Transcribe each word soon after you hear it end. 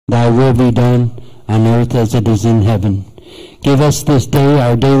Thy will be done on earth as it is in heaven. Give us this day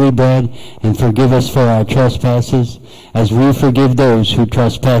our daily bread, and forgive us for our trespasses, as we forgive those who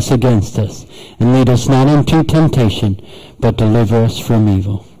trespass against us. And lead us not into temptation, but deliver us from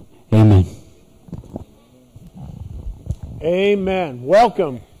evil. Amen. Amen.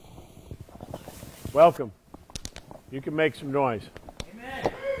 Welcome. Welcome. You can make some noise.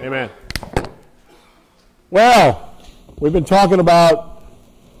 Amen. Amen. Well, we've been talking about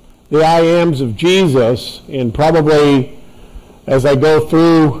the I ams of Jesus, and probably as I go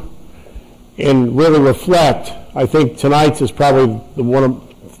through and really reflect, I think tonight's is probably the one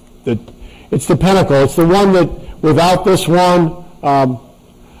that it's the pinnacle. It's the one that without this one,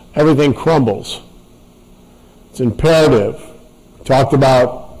 everything crumbles. It's imperative. Talked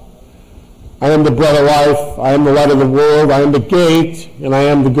about, I am the bread of life, I am the light of the world, I am the gate, and I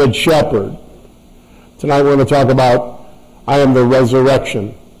am the good shepherd. Tonight we're going to talk about, I am the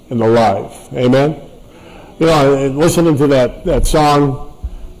resurrection and the life. Amen? You know, listening to that song,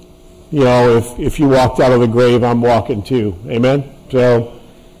 you know, if you walked out of the grave, I'm walking too. Amen? So,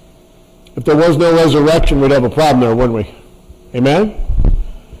 if there was no resurrection, we'd have a problem there, wouldn't we? Amen?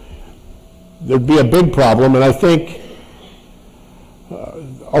 There'd be a big problem, and I think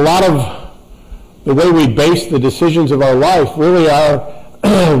a lot of the way we base the decisions of our life really are,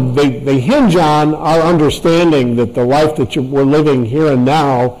 they hinge on our understanding that the life that we're living here and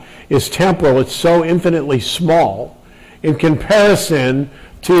now is temporal. It's so infinitely small in comparison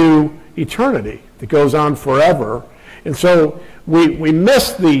to eternity that goes on forever. And so we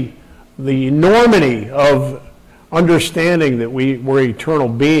miss the enormity of understanding that we're eternal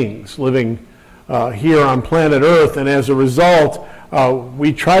beings living here on planet Earth, and as a result,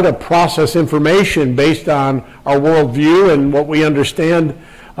 we try to process information based on our worldview and what we understand,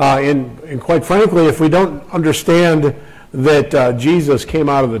 and quite frankly, if we don't understand that Jesus came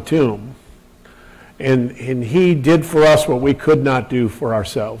out of the tomb, and he did for us what we could not do for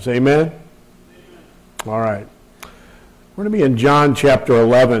ourselves. Amen? All right. We're going to be in John chapter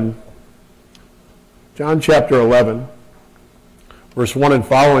 11. John chapter 11, verse 1 and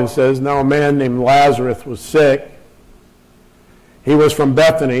following says, Now a man named Lazarus was sick. He was from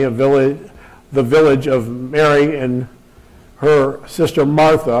Bethany, the village of Mary and her sister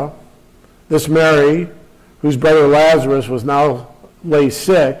Martha. This Mary, whose brother Lazarus was now lay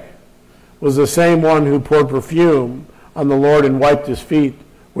sick, was the same one who poured perfume on the Lord and wiped his feet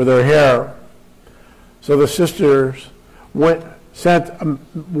with her hair. So the sisters sent a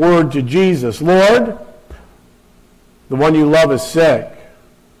word to Jesus, Lord, the one you love is sick.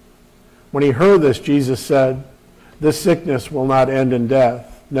 When he heard this, Jesus said, This sickness will not end in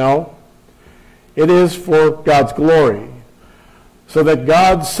death. No, it is for God's glory, so that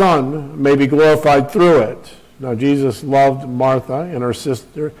God's Son may be glorified through it. Now Jesus loved Martha and her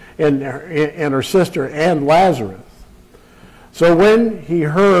sister and Lazarus. So when he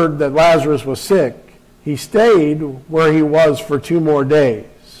heard that Lazarus was sick, he stayed where he was for 2 more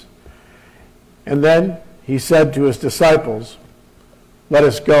days. And then he said to his disciples, Let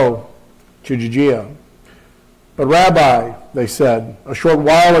us go to Judea. But Rabbi, they said, a short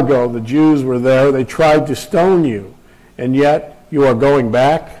while ago the Jews were there. They tried to stone you, and yet you are going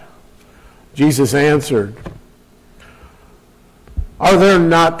back? Jesus answered, Are there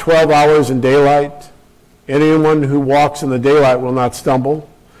not 12 hours in daylight? Anyone who walks in the daylight will not stumble,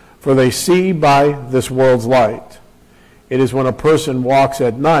 for they see by this world's light. It is when a person walks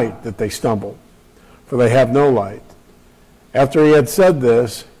at night that they stumble, for they have no light. After he had said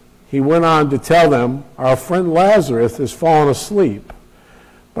this, he went on to tell them, Our friend Lazarus has fallen asleep,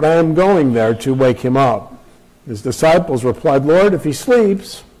 but I am going there to wake him up. His disciples replied, Lord, if he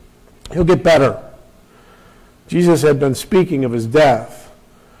sleeps, he'll get better. Jesus had been speaking of his death,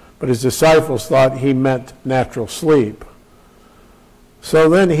 but his disciples thought he meant natural sleep. So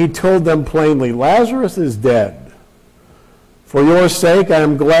then he told them plainly, Lazarus is dead. For your sake I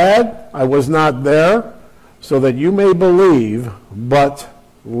am glad I was not there, so that you may believe, but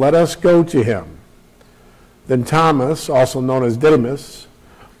let us go to him. Then Thomas, also known as Didymus,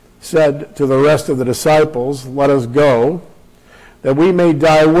 said to the rest of the disciples, Let us go, that we may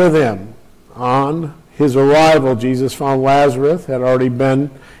die with him. On his arrival, Jesus found Lazarus had already been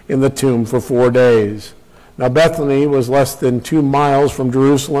in the tomb for 4 days. Now Bethany was less than 2 miles from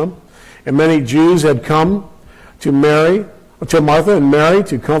Jerusalem, and many Jews had come to Martha and Mary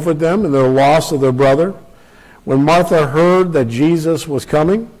to comfort them in their loss of their brother. When Martha heard that Jesus was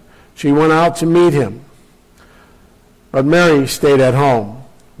coming, she went out to meet him. But Mary stayed at home.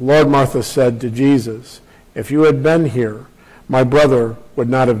 Lord, Martha said to Jesus, If you had been here, my brother would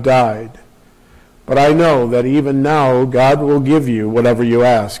not have died. but I know that even now God will give you whatever you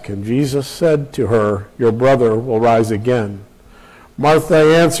ask." And Jesus said to her, "Your brother will rise again." Martha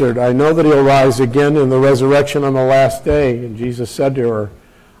answered, "I know that he'll rise again in the resurrection on the last day." And Jesus said to her,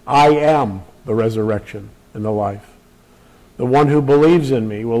 "I am the resurrection and the life. The one who believes in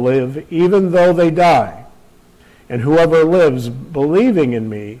me will live even though they die. And whoever lives believing in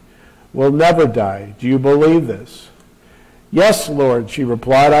me will never die. Do you believe this?" "Yes, Lord," she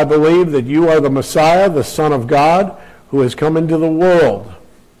replied, "I believe that you are the Messiah, the Son of God, who has come into the world."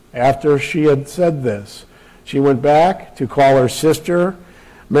 After she had said this, she went back to call her sister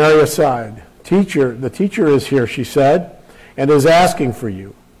Mary aside. "Teacher, the teacher is here," she said, "and is asking for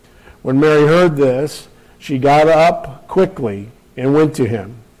you." When Mary heard this, she got up quickly and went to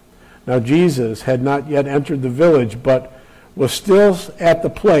him. Now Jesus had not yet entered the village, but was still at the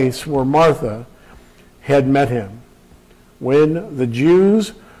place where Martha had met him. When the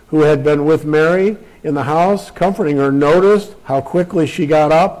Jews who had been with Mary in the house, comforting her, noticed how quickly she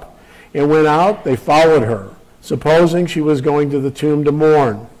got up and went out, they followed her, supposing she was going to the tomb to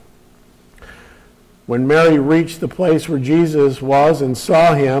mourn. When Mary reached the place where Jesus was and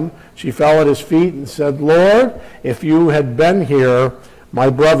saw him, she fell at his feet and said, "Lord, if you had been here, my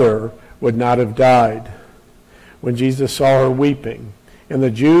brother would not have died." When Jesus saw her weeping, and the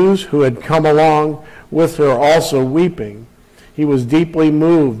Jews who had come along with her also weeping, he was deeply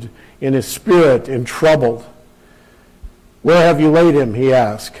moved in his spirit and troubled. "Where have you laid him?" he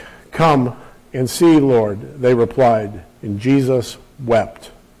asked. "Come and see, Lord," they replied. And Jesus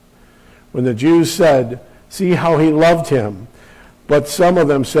wept. When the Jews said, "See how he loved him," but some of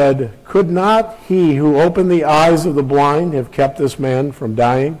them said, "Could not he who opened the eyes of the blind have kept this man from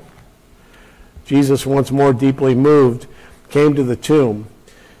dying?" Jesus, once more deeply moved, came to the tomb.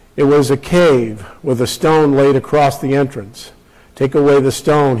 It was a cave with a stone laid across the entrance. "Take away the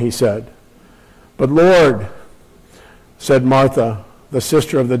stone," he said. "But Lord," said Martha, the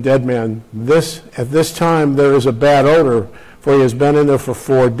sister of the dead man, "at this time there is a bad odor, for he has been in there for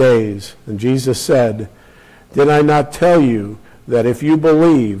 4 days." And Jesus said, "Did I not tell you that if you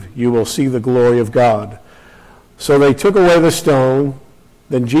believe, you will see the glory of God?" So they took away the stone.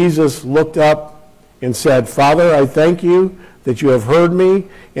 Then Jesus looked up and said, "Father, I thank you that you have heard me,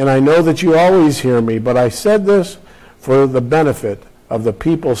 and I know that you always hear me, but I said this for the benefit of the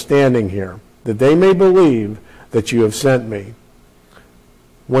people standing here, that they may believe that you have sent me."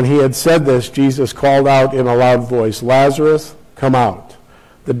 When he had said this, Jesus called out in a loud voice, "Lazarus, come out."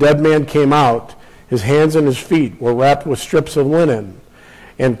 The dead man came out. His hands and his feet were wrapped with strips of linen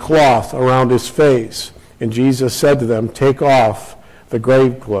and cloth around his face. And Jesus said to them, "Take off the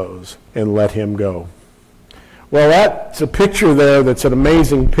grave clothes and let him go." Well, that's a picture there that's an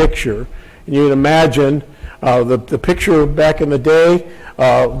amazing picture. And you can imagine the picture back in the day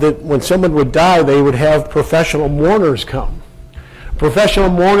that when someone would die, they would have professional mourners come. Professional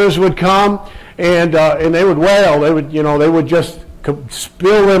mourners would come and they would wail. They would just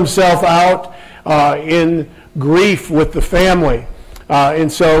spill themselves out in grief with the family.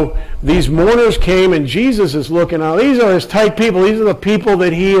 And so these mourners came, and Jesus is looking out. These are his tight people. These are the people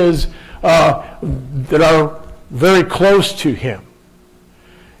that he is that are very close to him.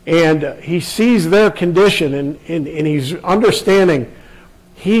 And he sees their condition, and he's understanding.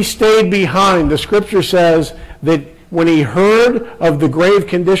 He stayed behind. The scripture says that when he heard of the grave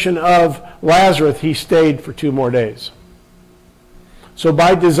condition of Lazarus, he stayed for 2 more days. So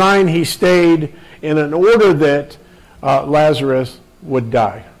by design, he stayed in an order that Lazarus would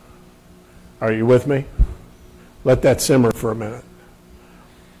die. Are you with me? Let that simmer for a minute.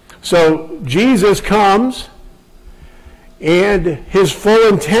 So Jesus comes, and his full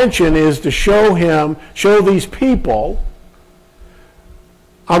intention is to show these people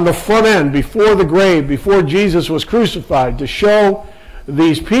on the front end, before the grave, before Jesus was crucified, to show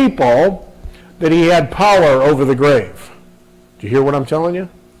these people that he had power over the grave. Do you hear what I'm telling you?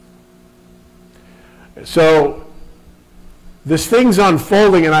 So this thing's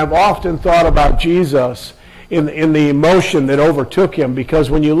unfolding, and I've often thought about Jesus in the emotion that overtook him, because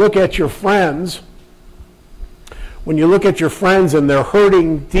when you look at your friends, and they're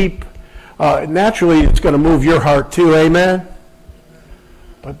hurting deep, naturally it's going to move your heart too, amen?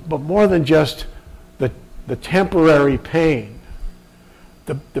 But more than just the temporary pain,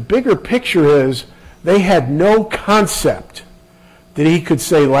 the bigger picture is they had no concept that he could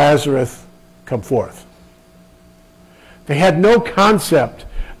say, "Lazarus, come forth." They had no concept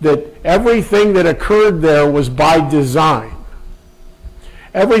that everything that occurred there was by design.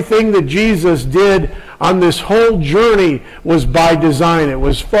 Everything that Jesus did on this whole journey was by design. It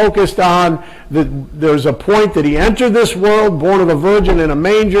was focused on there's a point that he entered this world, born of a virgin in a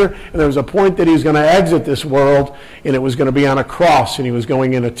manger, and there was a point that he was going to exit this world, and it was going to be on a cross, and he was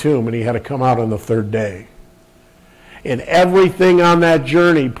going in a tomb, and he had to come out on the third day. And everything on that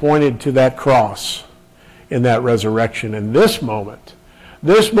journey pointed to that cross and that resurrection. And this moment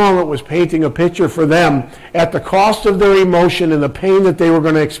was painting a picture for them at the cost of their emotion and the pain that they were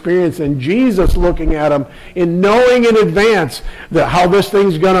going to experience. And Jesus looking at them and knowing in advance that how this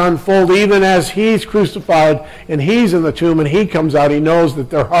thing's going to unfold, even as he's crucified and he's in the tomb and he comes out, he knows that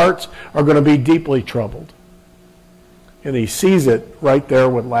their hearts are going to be deeply troubled. And he sees it right there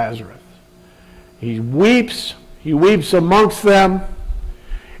with Lazarus. He weeps amongst them,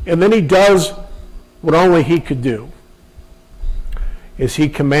 and then he does what only he could do. Is he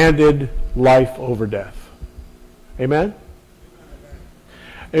commanded life over death. Amen?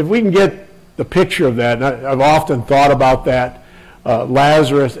 If we can get the picture of that, and I've often thought about that,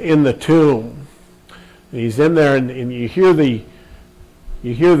 Lazarus in the tomb. He's in there, and you hear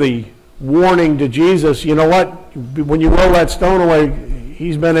the warning to Jesus, you know what? When you roll that stone away,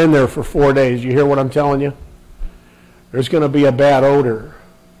 he's been in there for 4 days. You hear what I'm telling you? There's going to be a bad odor,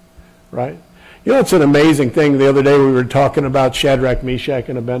 right? You know, it's an amazing thing. The other day we were talking about Shadrach, Meshach,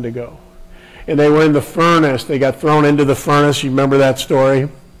 and Abednego. And they were in the furnace. They got thrown into the furnace. You remember that story?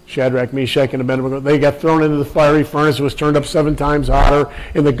 Shadrach, Meshach, and Abednego. They got thrown into the fiery furnace. It was turned up 7 times hotter.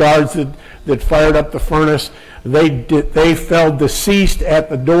 And the guards that fired up the furnace, they fell deceased at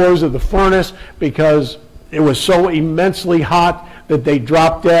the doors of the furnace because it was so immensely hot that they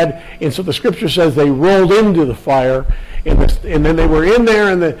dropped dead. And so the scripture says they rolled into the fire. And then they were in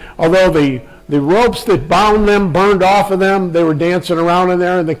there, and although the ropes that bound them burned off of them, they were dancing around in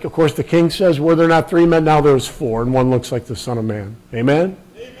there. And of course the king says, were there not 3 men? Now there's 4, and one looks like the Son of Man. Amen?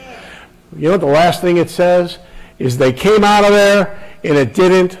 Amen. You know what the last thing it says? Is they came out of there, and it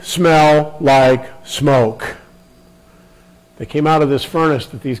didn't smell like smoke. They came out of this furnace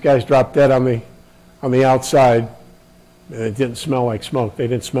that these guys dropped dead on the outside, and it didn't smell like smoke. They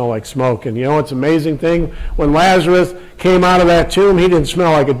didn't smell like smoke. And you know what's an amazing thing? When Lazarus came out of that tomb, he didn't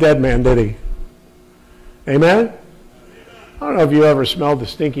smell like a dead man, did he? Amen? I don't know if you ever smelled the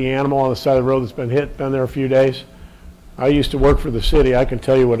stinky animal on the side of the road that's been there a few days. I used to work for the city. I can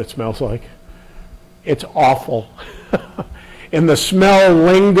tell you what it smells like. It's awful. And the smell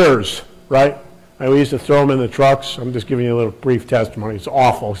lingers, right? We used to throw them in the trucks. I'm just giving you a little brief testimony. It's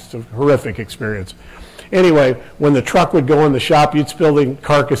awful. It's a horrific experience. Anyway, when the truck would go in the shop, you'd spill the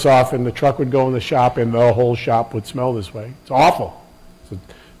carcass off, and the truck would go in the shop, and the whole shop would smell this way. It's awful. So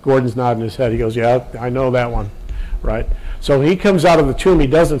Gordon's nodding his head. He goes, yeah, I know that one, right? So he comes out of the tomb. He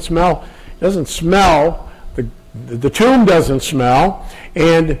doesn't smell. The tomb doesn't smell.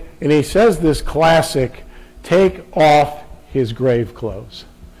 And he says this classic, take off his grave clothes.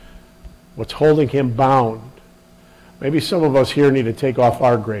 What's holding him bound? Maybe some of us here need to take off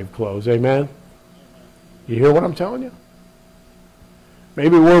our grave clothes. Amen? You hear what I'm telling you?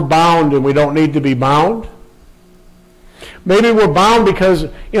 Maybe we're bound and we don't need to be bound. Maybe we're bound because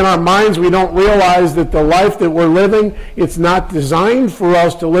in our minds we don't realize that the life that we're living, it's not designed for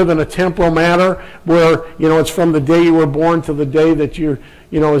us to live in a temporal manner where, it's from the day you were born to the day that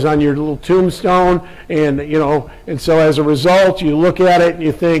is on your little tombstone. And so as a result, you look at it and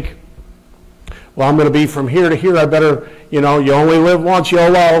you think, well, I'm going to be from here to here. I better, you only live once,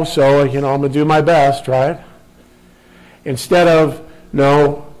 YOLO, so, I'm going to do my best, right? Instead of,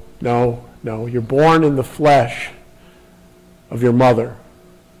 no, you're born in the flesh of your mother.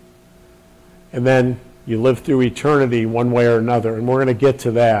 And then you live through eternity one way or another, and we're going to get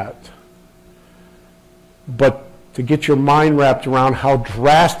to that. But to get your mind wrapped around how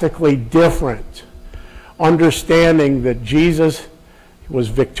drastically different, understanding that Jesus was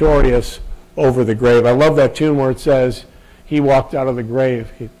victorious over the grave. I love that tune where it says, he walked out of the grave.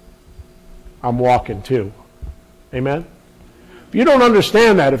 I'm walking too. Amen? If you don't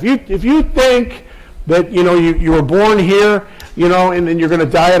understand that, if you think that, you were born here, and then you're going to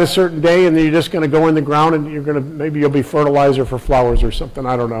die at a certain day, and then you're just going to go in the ground, and maybe you'll be fertilizer for flowers or something,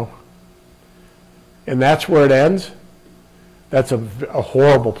 I don't know. And that's where it ends. That's a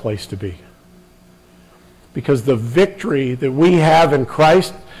horrible place to be. Because the victory that we have in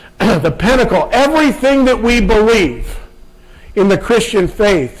Christ, the pinnacle, everything that we believe in the Christian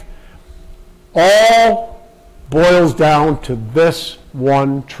faith, all boils down to this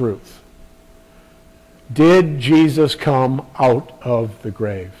one truth. Did Jesus come out of the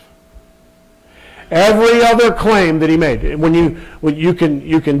grave? Every other claim that he made, when you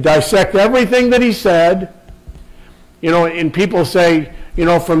can dissect everything that he said, and people say,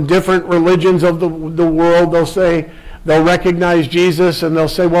 from different religions of the world. They'll recognize Jesus and they'll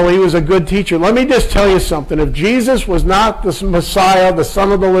say, well, he was a good teacher. Let me just tell you something. If Jesus was not the Messiah, the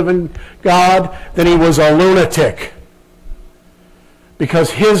Son of the living God, then he was a lunatic. Because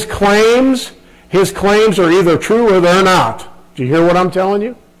his claims are either true or they're not. Do you hear what I'm telling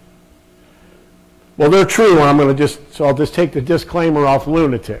you? Well, they're true, and so I'll just take the disclaimer off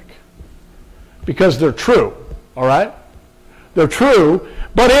lunatic. Because they're true, all right? They're true,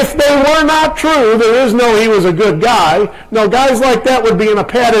 but if they were not true, there is no he was a good guy. No, guys like that would be in a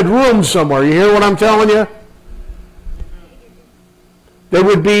padded room somewhere. You hear what I'm telling you? They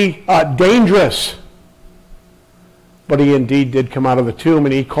would be dangerous. But he indeed did come out of the tomb,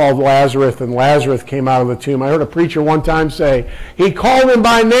 and he called Lazarus, and Lazarus came out of the tomb. I heard a preacher one time say, he called him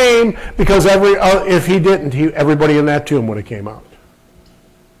by name because if he didn't, everybody in that tomb would have came out.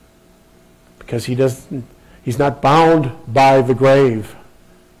 Because he's not bound by the grave.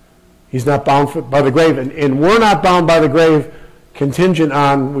 He's not bound by the grave. And we're not bound by the grave contingent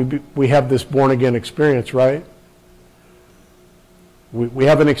on we have this born-again experience, right? We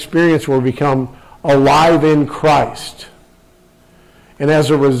have an experience where we become alive in Christ. And as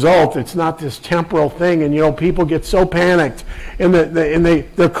a result, it's not this temporal thing. And, people get so panicked. And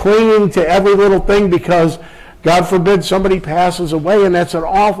they're clinging to every little thing because, God forbid, somebody passes away. And that's an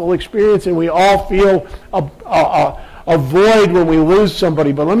awful experience. And we all feel a void when we lose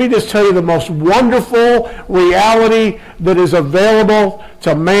somebody. But let me just tell you the most wonderful reality that is available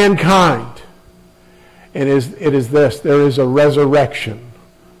to mankind. And it is this. There is a resurrection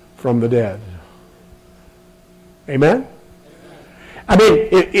from the dead. Amen? I mean,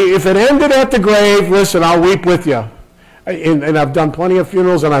 if it ended at the grave, listen, I'll weep with you. And I've done plenty of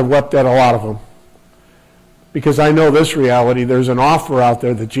funerals, and I've wept at a lot of them. Because I know this reality. There's an offer out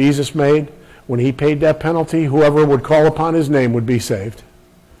there that Jesus made. When he paid that penalty, whoever would call upon his name would be saved.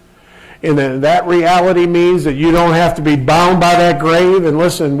 And that reality means that you don't have to be bound by that grave. And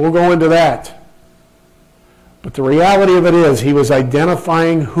listen, we'll go into that. But the reality of it is, he was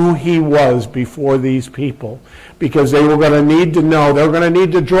identifying who he was before these people. Because they were going to need to know. They were going to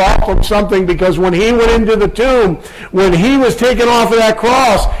need to draw from something. Because when he went into the tomb, when he was taken off of that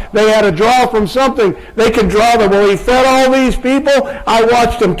cross, they had to draw from something. They could draw them. Well, he fed all these people. I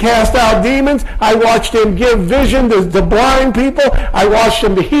watched him cast out demons. I watched him give vision to blind people. I watched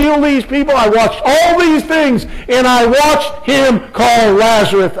him to heal these people. I watched all these things. And I watched him call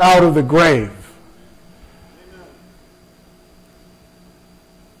Lazarus out of the grave.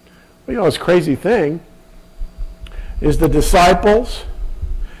 This crazy thing is the disciples,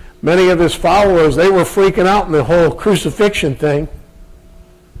 many of his followers, they were freaking out in the whole crucifixion thing.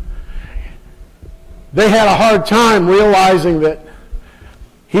 They had a hard time realizing that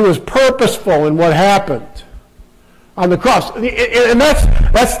he was purposeful in what happened on the cross. And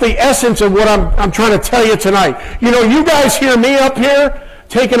that's the essence of what I'm trying to tell you tonight. You guys hear me up here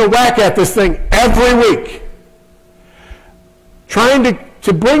taking a whack at this thing every week, trying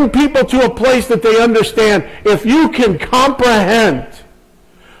to bring people to a place that they understand. If you can comprehend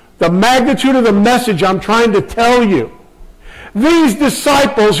the magnitude of the message I'm trying to tell you, these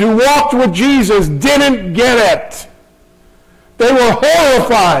disciples who walked with Jesus didn't get it. They were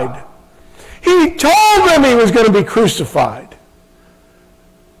horrified. He told them he was going to be crucified.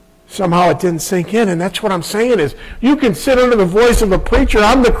 Somehow it didn't sink in, and that's what I'm saying is, you can sit under the voice of a preacher.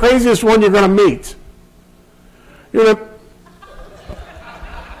 I'm the craziest one you're going to meet.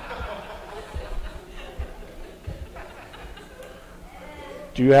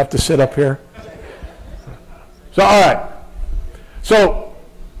 Do you have to sit up here? So, all right. So,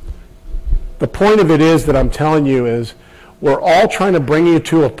 the point of it is that I'm telling you is we're all trying to bring you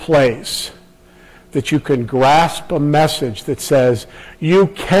to a place that you can grasp a message that says you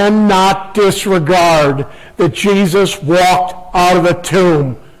cannot disregard that Jesus walked out of the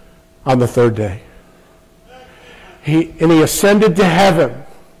tomb on the third day. He ascended to heaven.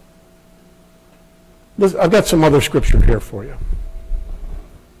 I've got some other scripture here for you.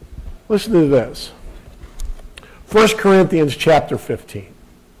 Listen to this. 1 Corinthians chapter 15.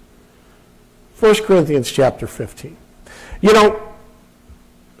 1 Corinthians chapter 15. We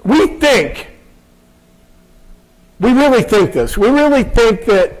really think this. We really think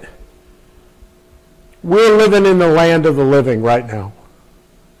that we're living in the land of the living right now.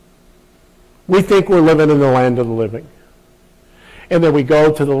 We think we're living in the land of the living. And then we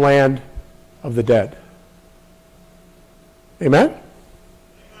go to the land of the dead. Amen?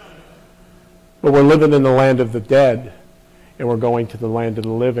 But we're living in the land of the dead, and we're going to the land of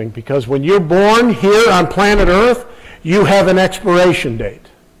the living. Because when you're born here on planet Earth, you have an expiration date.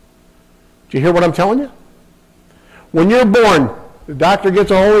 Do you hear what I'm telling you? When you're born, The doctor gets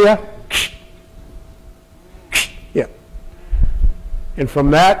a hold of you. Yeah. And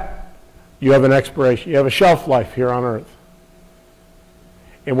from that, you have an expiration. You have a shelf life here on earth.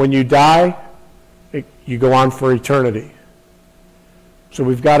 And when you die, you go on for eternity. So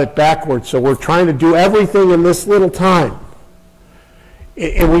we've got it backwards. So we're trying to do everything in this little time.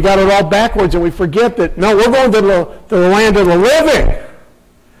 And we got it all backwards, and we forget that, no, we're going to the land of the living.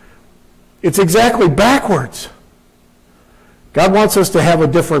 It's exactly backwards. God wants us to have a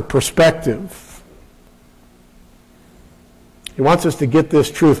different perspective. He wants us to get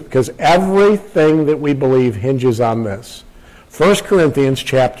this truth, because everything that we believe hinges on this. 1 Corinthians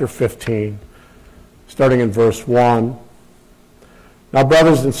chapter 15, starting in verse 1. Now,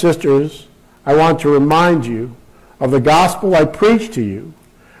 brothers and sisters, I want to remind you of the gospel I preached to you,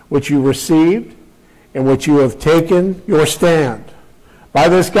 which you received, and which you have taken your stand. By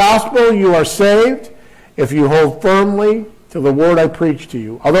this gospel you are saved, if you hold firmly to the word I preached to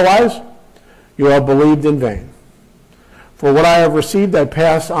you. Otherwise, you have believed in vain. For what I have received I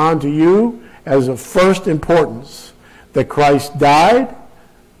pass on to you as of first importance, that Christ died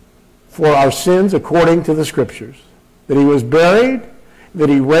for our sins according to the Scriptures, that he was buried, that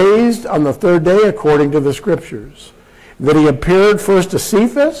he raised on the third day according to the Scriptures, that he appeared first to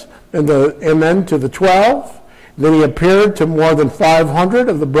Cephas and then to the 12, then he appeared to more than 500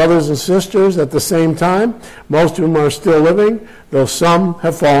 of the brothers and sisters at the same time, most of whom are still living, though some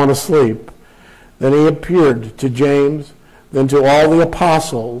have fallen asleep. Then he appeared to James, then to all the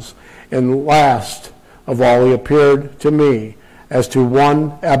apostles, and last of all he appeared to me as to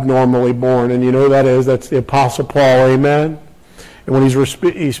one abnormally born. And you know who that is? That's the Apostle Paul, amen? And when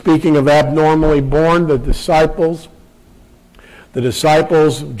he's speaking of abnormally born, the disciples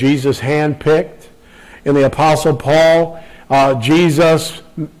Jesus handpicked. In the Apostle Paul, Jesus,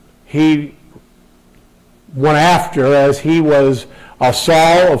 he went after, as he was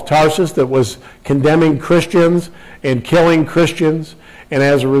Saul of Tarsus that was condemning Christians and killing Christians. And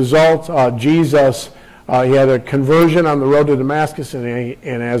as a result, Jesus, he had a conversion on the road to Damascus, and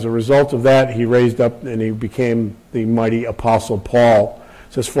as a result of that, he raised up and he became the mighty Apostle Paul.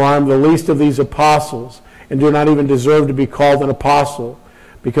 It says, for I am the least of these apostles, and do not even deserve to be called an apostle,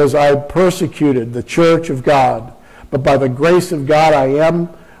 because I persecuted the church of God. But by the grace of God I am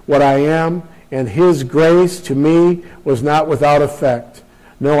what I am, and his grace to me was not without effect.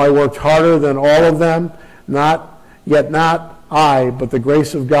 No, I worked harder than all of them, yet not I, but the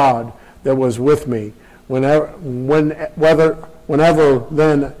grace of God that was with me. Whenever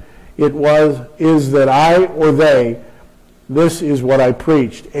then it is that I or they, this is what I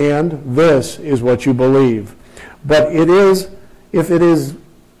preached, and this is what you believe. But if it is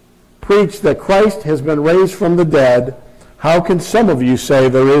preached that Christ has been raised from the dead, how can some of you say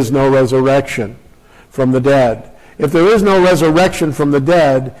there is no resurrection from the dead? If there is no resurrection from the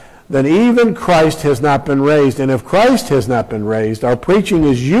dead, then even Christ has not been raised. And if Christ has not been raised, our preaching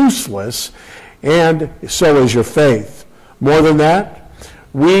is useless, and so is your faith. More than that,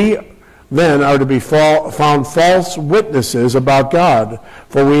 we then are to be found false witnesses about God.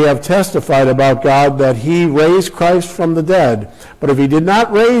 For we have testified about God that he raised Christ from the dead. But if he did not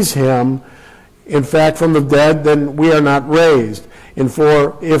raise him, in fact, from the dead, then we are not raised. And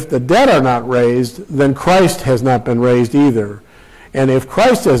for if the dead are not raised, then Christ has not been raised either. And if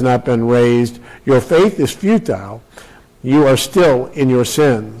Christ has not been raised, your faith is futile. You are still in your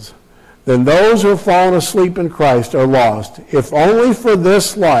sins. Then those who have fallen asleep in Christ are lost. If only for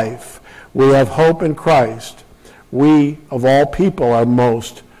this life we have hope in Christ, we of all people are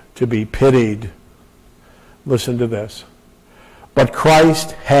most to be pitied. Listen to this. But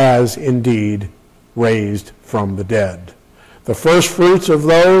Christ has indeed raised from the dead, the first fruits of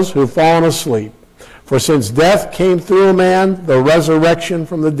those who have fallen asleep. For since death came through a man, the resurrection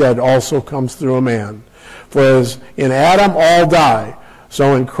from the dead also comes through a man. For as in Adam all die,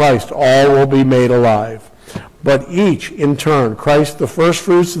 so in Christ all will be made alive. But each in turn, Christ the first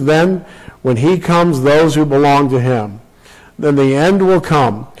fruits, then when he comes, those who belong to him. Then the end will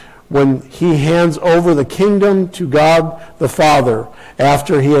come, when he hands over the kingdom to God the Father,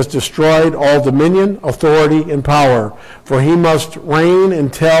 after he has destroyed all dominion, authority, and power. For he must reign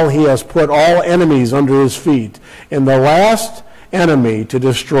until he has put all enemies under his feet. And the last enemy to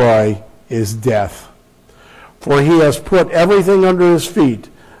destroy is death. For he has put everything under his feet.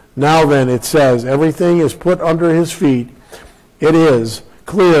 Now then, it says, everything is put under his feet. It is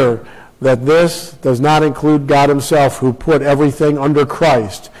clear that this does not include God himself, who put everything under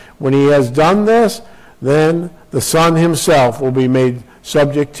Christ. When he has done this, then the Son himself will be made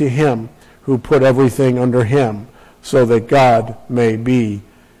subject to him who put everything under him, so that God may be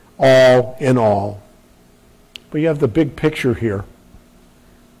all in all. But you have the big picture here.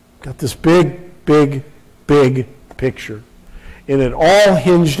 Got this big, big, big picture. And it all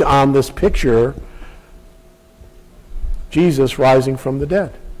hinged on this picture, Jesus rising from the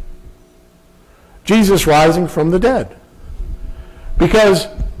dead. Jesus rising from the dead. Because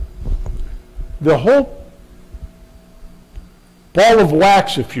the whole ball of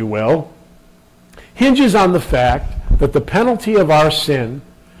wax, if you will, hinges on the fact that the penalty of our sin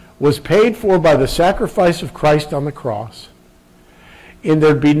was paid for by the sacrifice of Christ on the cross, and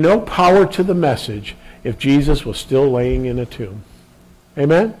there'd be no power to the message if Jesus was still laying in a tomb.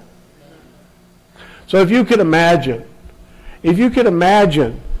 Amen? So if you could imagine, it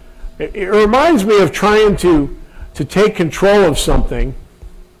reminds me of trying to take control of something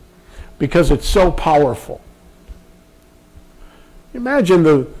because it's so powerful. Imagine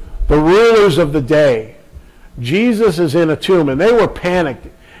the rulers of the day. Jesus is in a tomb, and they were panicked.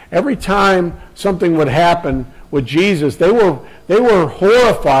 Every time something would happen with Jesus, they were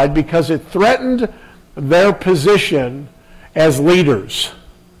horrified because it threatened their position as leaders.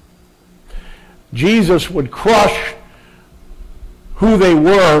 Jesus would crush who they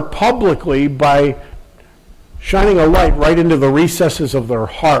were publicly by shining a light right into the recesses of their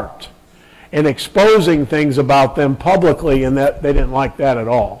heart and exposing things about them publicly, and that they didn't like that at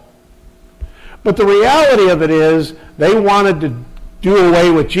all. But the reality of it is they wanted to do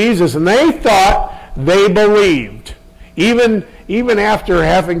away with Jesus, and they thought they believed. Even after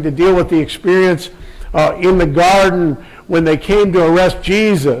having to deal with the experience in the garden when they came to arrest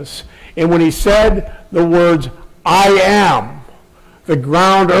Jesus, and when he said the words, "I am," the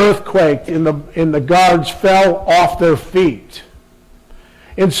ground earthquaked and the guards fell off their feet.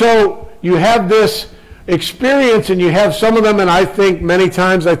 And so you have this experience, and you have some of them, and I think many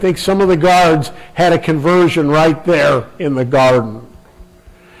times, some of the guards had a conversion right there in the garden.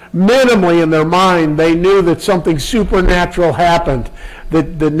 Minimally in their mind, they knew that something supernatural happened,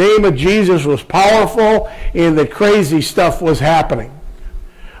 that the name of Jesus was powerful, and that crazy stuff was happening.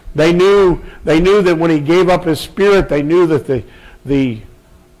 They knew that when he gave up his spirit, they knew that the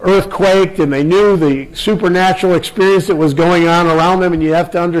earth quaked, and they knew the supernatural experience that was going on around them. And you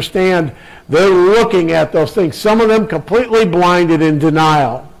have to understand, they're looking at those things. Some of them completely blinded in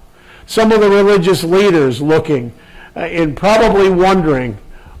denial. Some of the religious leaders looking and probably wondering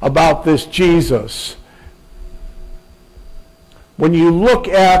about this Jesus. When you look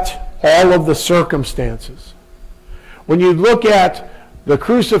at all of the circumstances, when you look at the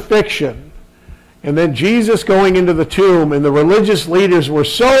crucifixion, and then Jesus going into the tomb, and the religious leaders were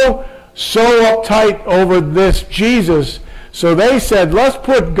so uptight over this Jesus, so they said, let's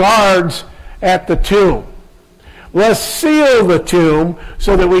put guards at the tomb. Let's seal the tomb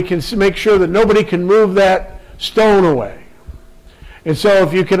so that we can make sure that nobody can move that stone away. And so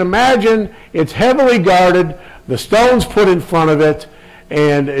if you can imagine, it's heavily guarded, the stone's put in front of it,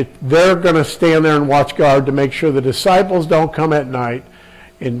 and they're going to stand there and watch guard to make sure the disciples don't come at night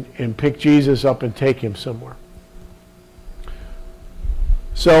and pick Jesus up and take him somewhere.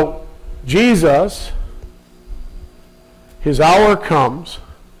 So Jesus, his hour comes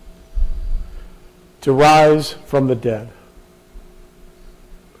to rise from the dead.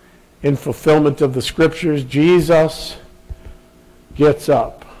 In fulfillment of the scriptures, Jesus gets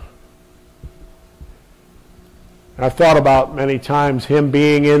up. I've thought about many times him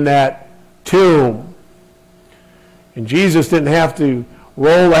being in that tomb, and Jesus didn't have to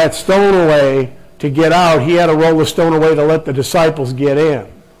roll that stone away to get out. He had to roll the stone away to let the disciples get in.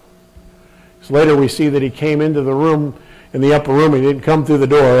 So later we see that he came into the room, in the upper room. He didn't come through the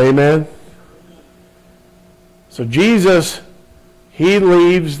door. Amen? So Jesus, he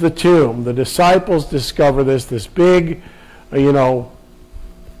leaves the tomb. The disciples discover this big,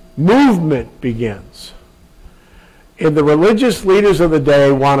 movement begins. And the religious leaders of the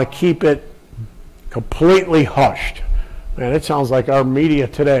day want to keep it completely hushed. Man, it sounds like our media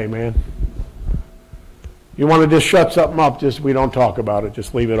today, man. You want to just shut something up, we don't talk about it,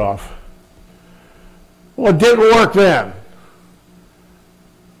 just leave it off. Well, it didn't work then.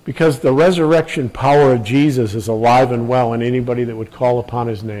 Because the resurrection power of Jesus is alive and well in anybody that would call upon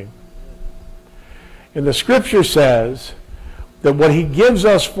his name. And the scripture says that what he gives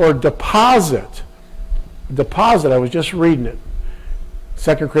us for deposit, I was just reading it,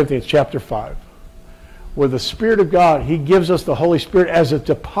 2 Corinthians chapter 5, where the Spirit of God, he gives us the Holy Spirit as a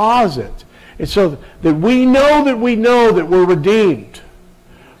deposit. And so that we know that we're redeemed.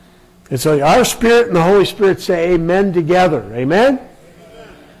 And so our spirit and the Holy Spirit say amen together. Amen?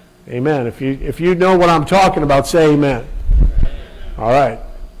 Amen. If you know what I'm talking about, say amen. All right.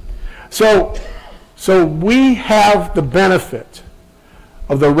 So we have the benefit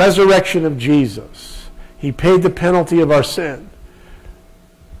of the resurrection of Jesus. He paid the penalty of our sin.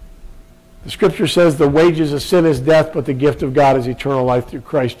 The Scripture says the wages of sin is death, but the gift of God is eternal life through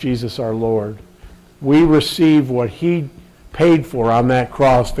Christ Jesus our Lord. We receive what he paid for on that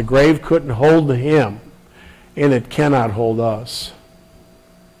cross. The grave couldn't hold him, and it cannot hold us.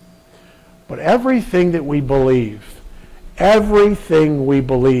 But everything that we believe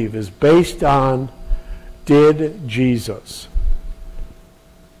is based on, did Jesus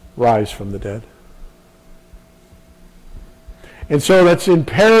rise from the dead? And so that's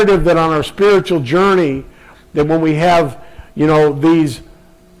imperative that on our spiritual journey, that when we have, these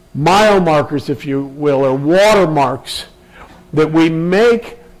mile markers, if you will, or watermarks, that we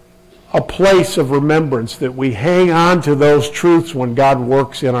make a place of remembrance, that we hang on to those truths when God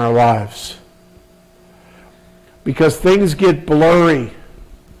works in our lives. Because things get blurry.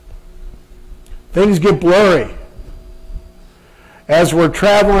 Things get blurry. As we're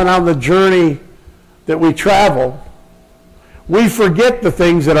traveling on the journey that we travel, we forget the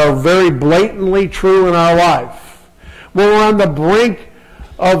things that are very blatantly true in our life. When we're on the brink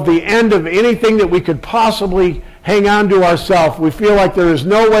of the end of anything that we could possibly hang on to ourselves, we feel like there is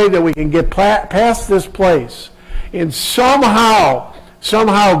no way that we can get past this place. And somehow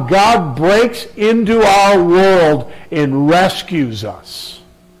God breaks into our world and rescues us.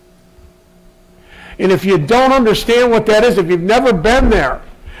 And if you don't understand what that is, if you've never been there,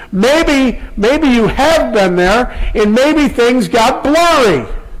 maybe you have been there, and maybe things got blurry.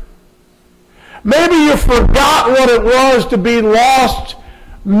 Maybe you forgot what it was to be lost,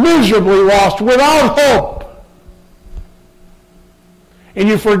 miserably lost, without hope. And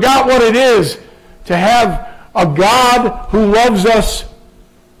you forgot what it is to have a God who loves us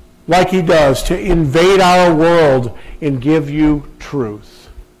like he does, to invade our world and give you truth.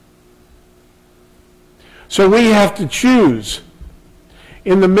 So we have to choose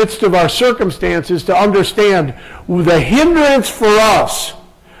in the midst of our circumstances to understand the hindrance for us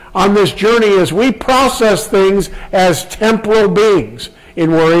on this journey as we process things as temporal beings,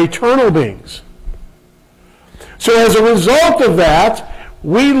 and we're eternal beings. So as a result of that,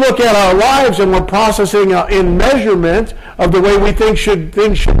 we look at our lives and we're processing in measurement of the way we think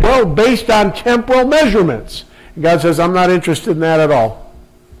things should go based on temporal measurements. And God says, I'm not interested in that at all.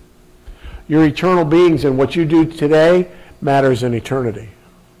 You're eternal beings, and what you do today matters in eternity.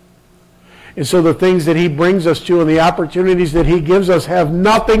 And so the things that he brings us to and the opportunities that he gives us have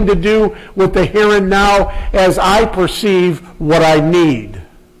nothing to do with the here and now as I perceive what I need.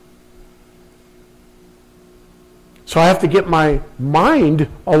 So I have to get my mind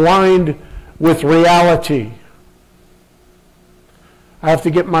aligned with reality. I have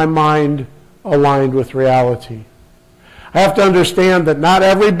to get my mind aligned with reality. I have to understand that not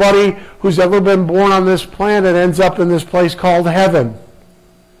everybody who's ever been born on this planet ends up in this place called heaven.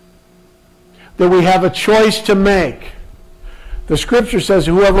 That we have a choice to make. The Scripture says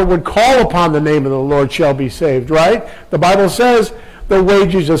whoever would call upon the name of the Lord shall be saved, right? The Bible says the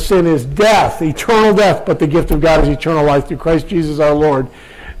wages of sin is death, eternal death, but the gift of God is eternal life through Christ Jesus our Lord.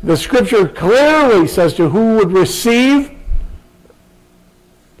 The Scripture clearly says to who would receive,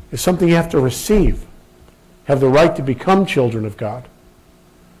 is something you have to receive. Have the right to become children of God.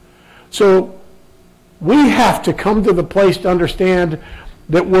 So we have to come to the place to understand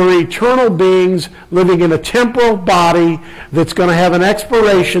that we're eternal beings living in a temporal body that's going to have an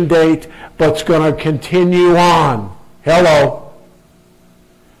expiration date, but it's going to continue on. Hello.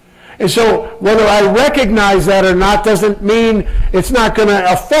 And so whether I recognize that or not doesn't mean it's not going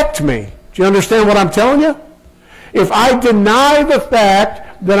to affect me. Do you understand what I'm telling you? If I deny the fact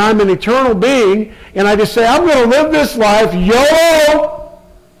that I'm an eternal being, and I just say, I'm going to live this life, YOLO!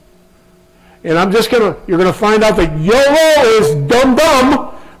 And you're going to find out that YOLO is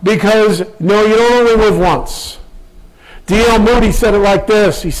dumb, because, no, you don't only live once. D.L. Moody said it like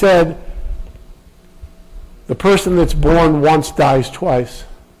this. He said, the person that's born once dies twice,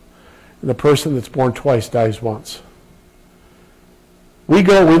 and the person that's born twice dies once. We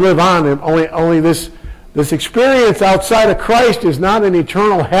live on, and only this experience outside of Christ is not an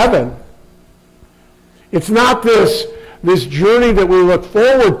eternal heaven. It's not this journey that we look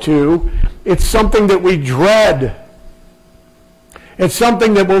forward to. It's something that we dread. It's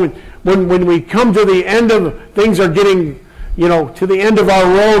something that when we come to the end of things are getting, to the end of our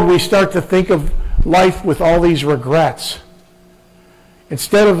road, we start to think of life with all these regrets.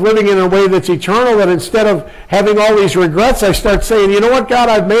 Instead of living in a way that's eternal, that instead of having all these regrets, I start saying, you know what, God,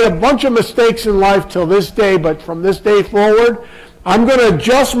 I've made a bunch of mistakes in life till this day, but from this day forward, I'm going to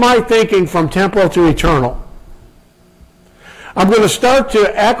adjust my thinking from temporal to eternal. I'm going to start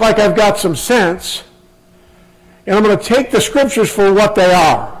to act like I've got some sense, and I'm going to take the Scriptures for what they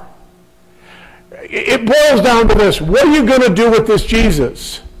are. It boils down to this. What are you going to do with this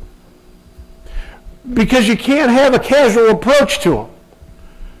Jesus? because you can't have a casual approach to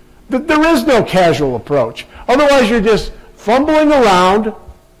them. There is no casual approach. Otherwise, you're just fumbling around,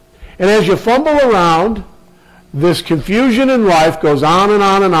 and as you fumble around, this confusion in life goes on and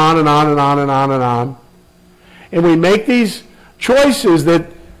on and on and on and on and on and on. And we make these choices that,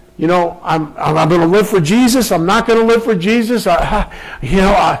 you know, I'm going to live for Jesus. I'm not going to live for Jesus. I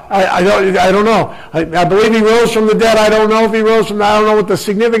don't know. I believe he rose from the dead. I don't know if he rose from the dead. I don't know what the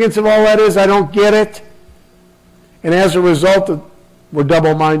significance of all that is. I don't get it. And as a result, we're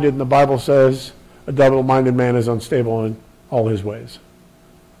double-minded, and the Bible says a double-minded man is unstable in all his ways.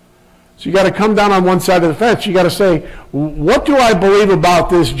 So you got to come down on one side of the fence. You got to say, what do I believe about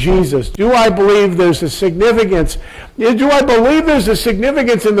this Jesus? Do I believe there's a significance? Do I believe there's a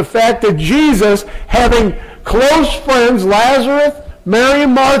significance in the fact that Jesus, having close friends, Lazarus, Mary,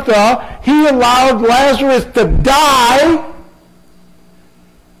 and Martha, he allowed Lazarus to die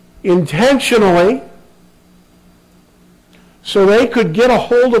intentionally so they could get a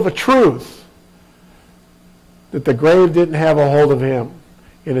hold of a truth that the grave didn't have a hold of him.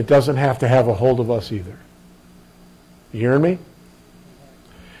 And it doesn't have to have a hold of us either. You hearing me?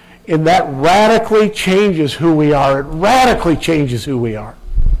 And that radically changes who we are. It radically changes who we are.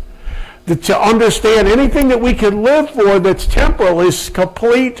 To understand anything that we can live for that's temporal is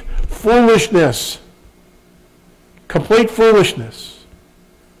complete foolishness. Complete foolishness.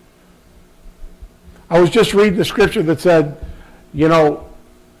 I was just reading the scripture that said, you know,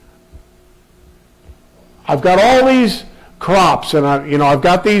 I've got all these crops, and I've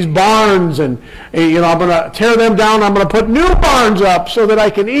got these barns, and I'm going to tear them down. I'm going to put new barns up so that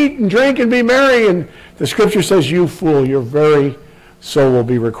I can eat and drink and be merry. And the scripture says, "You fool, your very soul will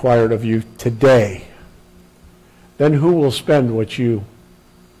be required of you today. Then who will spend what you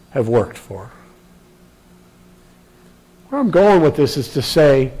have worked for?" Where I'm going with this is to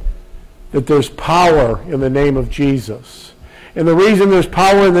say that there's power in the name of Jesus. And the reason there's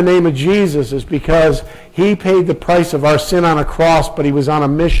power in the name of Jesus is because he paid the price of our sin on a cross, but he was on a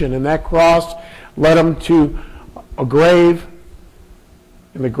mission. And that cross led him to a grave,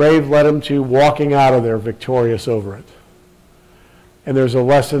 and the grave led him to walking out of there victorious over it. And there's a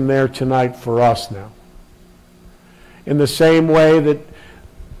lesson there tonight for us now. In the same way that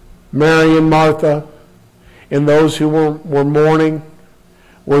Mary and Martha and those who were mourning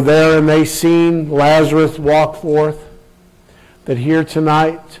were there and they seen Lazarus walk forth, that here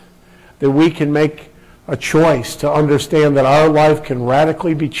tonight, that we can make a choice to understand that our life can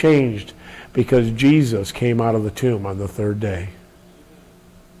radically be changed because Jesus came out of the tomb on the third day.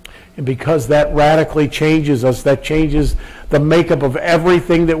 And because that radically changes us, that changes the makeup of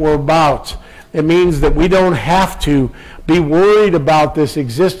everything that we're about. It means that we don't have to be worried about this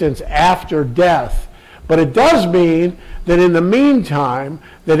existence after death. But it does mean that in the meantime,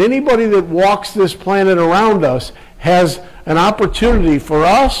 that anybody that walks this planet around us has an opportunity for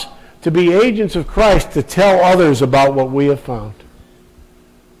us to be agents of Christ to tell others about what we have found.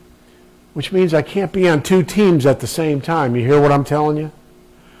 Which means I can't be on two teams at the same time. You hear what I'm telling you?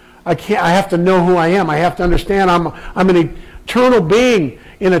 I have to know who I am. I have to understand I'm an eternal being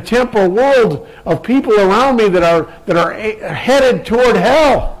in a temporal world of people around me that are headed toward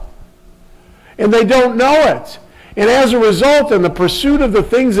hell. And they don't know it. And as a result, in the pursuit of the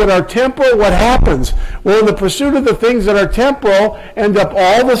things that are temporal, what happens? Well, in the pursuit of the things that are temporal, end up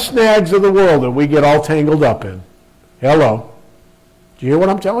all the snags of the world that we get all tangled up in. Hello. Do you hear what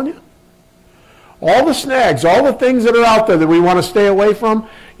I'm telling you? All the snags, all the things that are out there that we want to stay away from,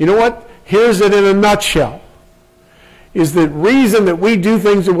 you know what? Here's it in a nutshell. Is the reason that we do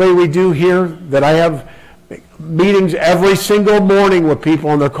things the way we do here, that I have meetings every single morning with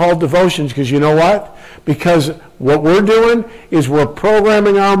people, and they're called devotions, because you know what? Because what we're doing is we're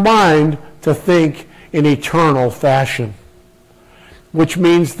programming our mind to think in eternal fashion. Which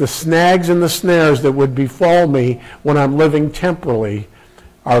means the snags and the snares that would befall me when I'm living temporally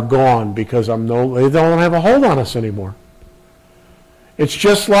are gone, because they don't have a hold on us anymore. It's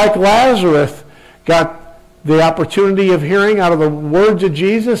just like Lazarus got the opportunity of hearing out of the words of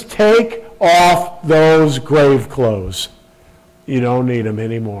Jesus, "Take off those grave clothes. You don't need them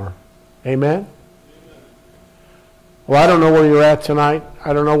anymore." Amen? Well, I don't know where you're at tonight.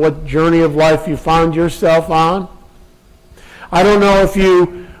 I don't know what journey of life you found yourself on. I don't know if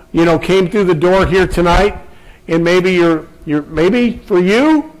you came through the door here tonight, and maybe maybe for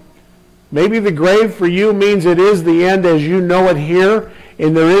you, maybe the grave for you means it is the end as you know it here,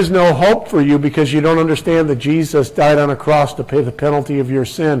 and there is no hope for you because you don't understand that Jesus died on a cross to pay the penalty of your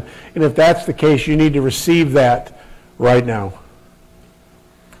sin. And if that's the case, you need to receive that right now.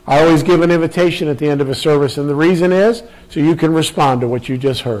 I always give an invitation at the end of a service, and the reason is so you can respond to what you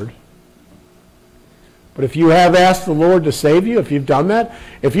just heard. But if you have asked the Lord to save you, if you've done that,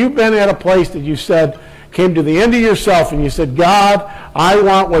 if you've been at a place that you said, came to the end of yourself and you said, God, I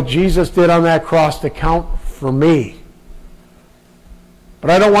want what Jesus did on that cross to count for me.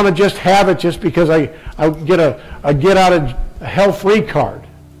 But I don't want to just have it just because I get a get out of hell free card.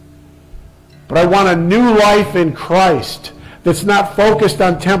 But I want a new life in Christ that's not focused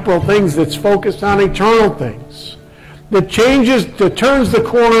on temporal things, that's focused on eternal things. That turns the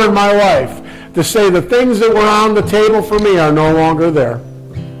corner in my life to say the things that were on the table for me are no longer there.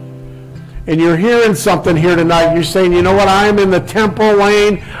 And you're hearing something here tonight. You're saying, you know what, I'm in the temporal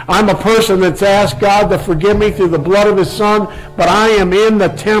lane. I'm a person that's asked God to forgive me through the blood of his Son, but I am in the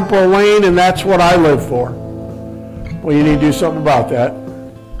temporal lane, and that's what I live for. Well, you need to do something about that.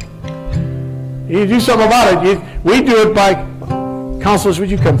 You need to do something about it. We do it by, counselors, would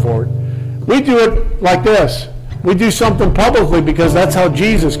you come forward? We do it like this. We do something publicly because that's how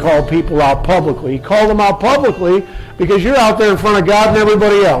Jesus called people out publicly. He called them out publicly because you're out there in front of God and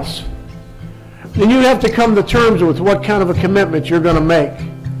everybody else. Then you have to come to terms with what kind of a commitment you're going to make.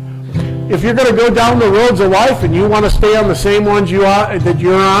 If you're going to go down the roads of life and you want to stay on the same ones that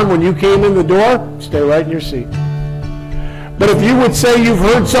you're on when you came in the door, stay right in your seat. But if you would say you've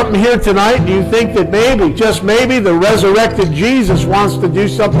heard something here tonight and you think that maybe, just maybe, the resurrected Jesus wants to do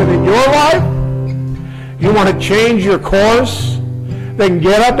something in your life, you want to change your course, then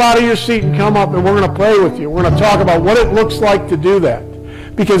get up out of your seat and come up and we're going to pray with you. We're going to talk about what it looks like to do that.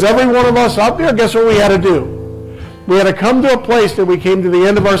 Because every one of us out there, guess what we had to do? We had to come to a place that we came to the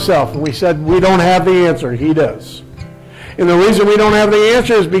end of ourselves and we said, we don't have the answer. He does. And the reason we don't have the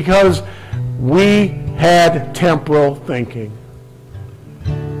answer is because we had temporal thinking.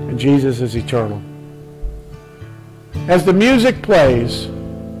 And Jesus is eternal. As the music plays,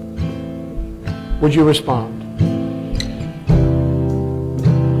 would you respond?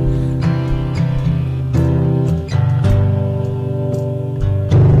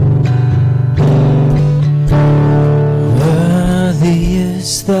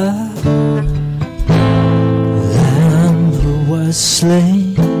 Is the Lamb who was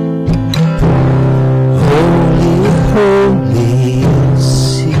slain. Holy, holy is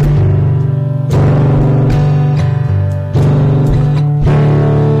he.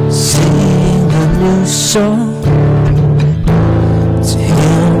 Sing a new song to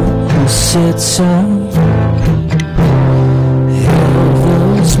him who sits on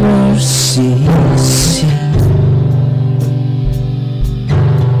heaven's mercy seat.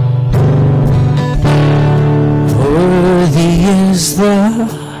 Is the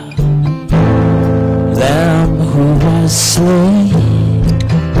Lamb who was slain.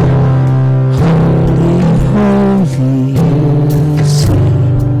 Holy, holy is he.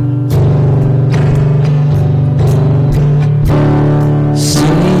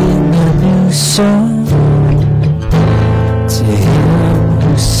 Sing a new song to him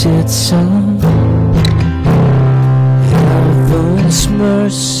who sits on heaven's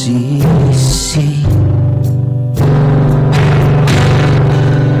mercy seat.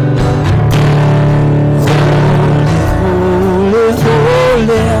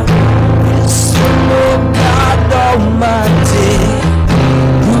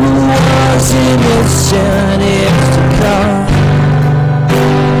 And is to come.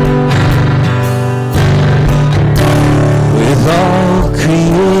 With all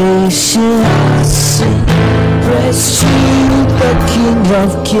creation I sing praise to the King of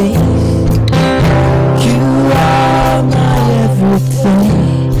Kings. You are my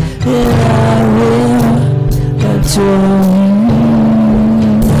everything, and I will adore you.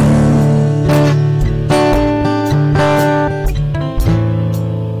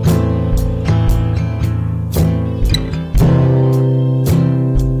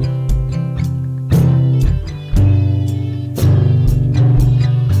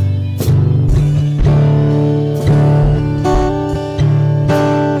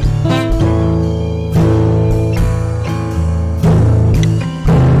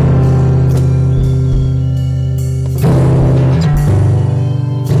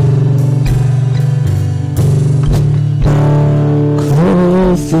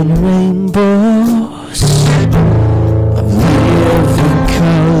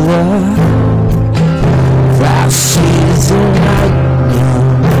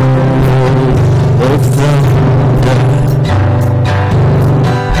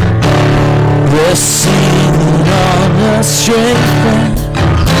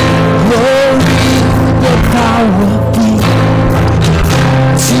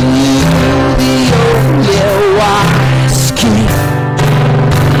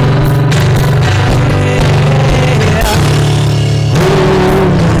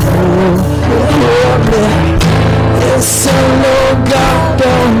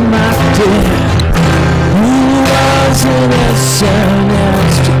 wasn't as soon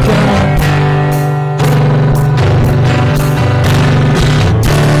as to come.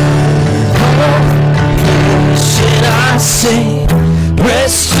 Should I say,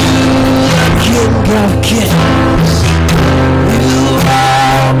 press to the King of Kings? You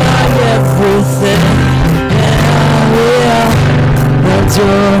are my everything, and I will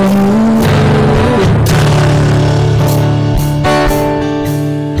adore you.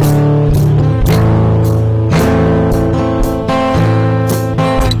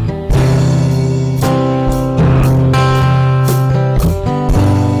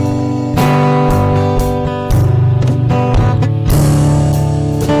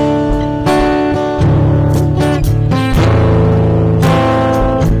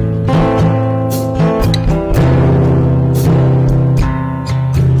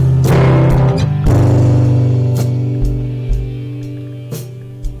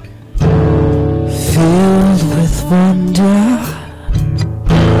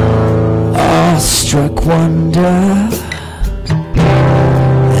 Wonder at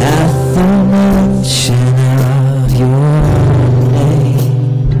the mention of your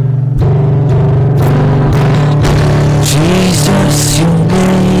name. Jesus, your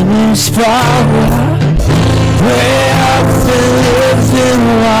name is power, breath and living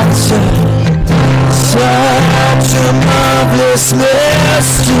water, such a marvelous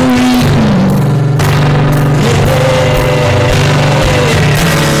mystery.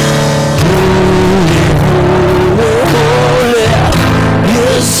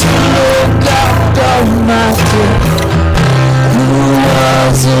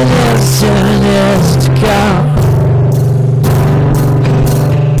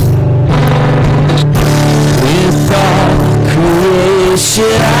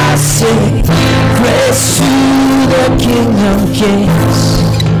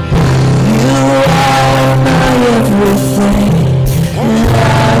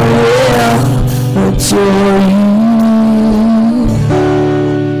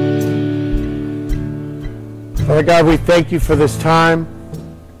 Father God, we thank you for this time.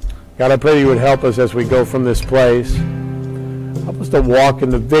 God, I pray you would help us as we go from this place. Help us to walk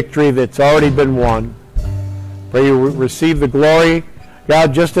in the victory that's already been won. Pray you receive the glory,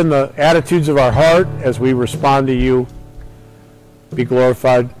 God, just in the attitudes of our heart as we respond to you. Be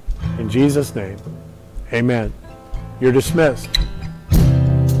glorified in Jesus' name. Amen. You're dismissed.